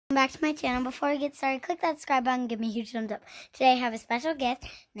Back to my channel. Before we get started, click that subscribe button, give me a huge thumbs up. Today I have a special guest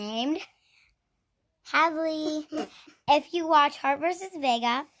named Hadley. If you watch Heart vs.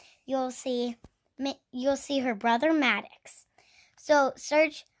 Vega, you'll see her brother Maddox. So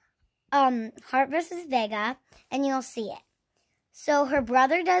search Heart vs. Vega and you'll see it. So her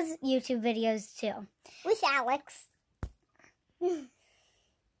brother does YouTube videos too. With Alex.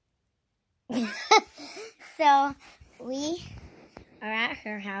 So we are at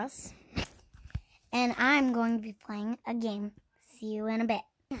her house and I'm going to be playing a game. See you in a bit.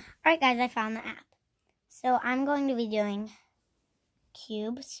 Alright guys, I found the app. So I'm going to be doing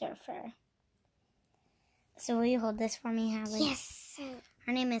Cube Surfer. So will you hold this for me, Hadley? Yes.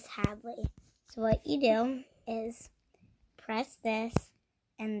 Her name is Hadley. So what you do is press this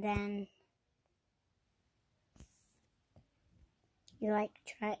and then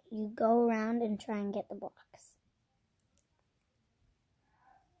you go around and try and get the blocks.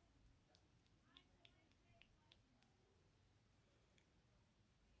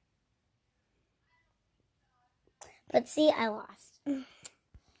 But see, I lost.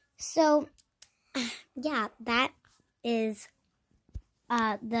 So, yeah, that is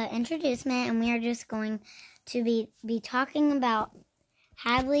the introducement, and we are just going to be talking about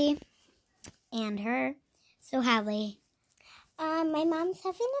Hadley and her. So, Hadley. My mom's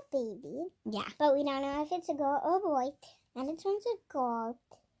having a baby. Yeah. But we don't know if it's a girl or a boy. Maddox wants a girl.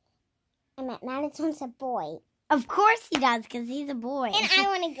 Maddox wants a boy. Of course he does, because he's a boy. And I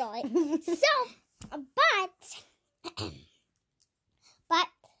want a girl. But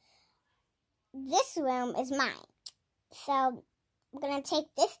this room is mine. So I'm going to take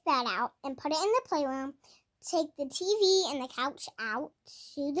this bed out and put it in the playroom. Take the TV and the couch out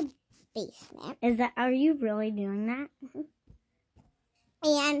to the basement. Are you really doing that? Mm-hmm.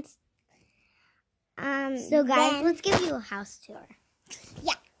 And so guys, let's give you a house tour.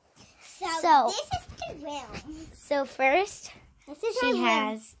 Yeah. So this is the room. So first, she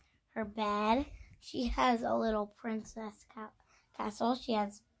has her bed. She has a little princess castle. She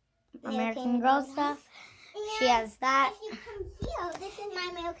has American Girl stuff. And she has that. If you come here, this is my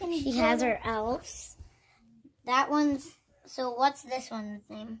American She has her elves. That one's. So what's this one's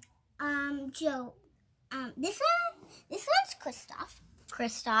name? Joe. This one's Kristoff.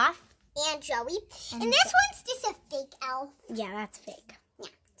 Kristoff. And Joey. And this one's just a fake elf. Yeah, that's fake. Yeah,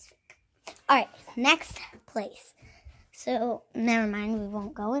 it's fake. All right, next place. So, never mind, we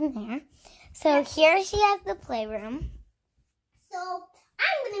won't go in there. So, here she has the playroom. So,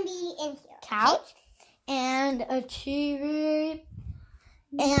 I'm going to be in here. Couch. And a TV.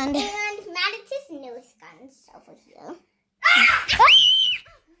 And Maddox's newest guns over here.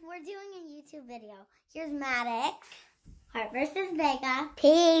 We're doing a YouTube video. Here's Maddox. Heart vs. Vega.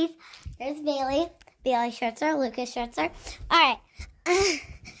 Peace. There's Bailey. Bailey shirts her. Lucas shirts her. All right.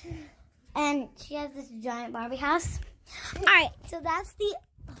 And she has this giant Barbie house. All right. So that's the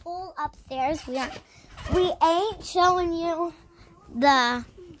whole upstairs. We ain't showing you the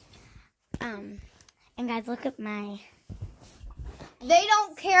and guys, look at my. They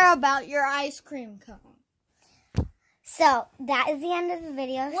don't care about your ice cream cone. So that is the end of the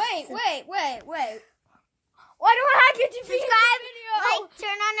video. Wait. Why do I get to Subscribe, like,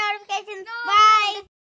 turn on notifications. No. Bye.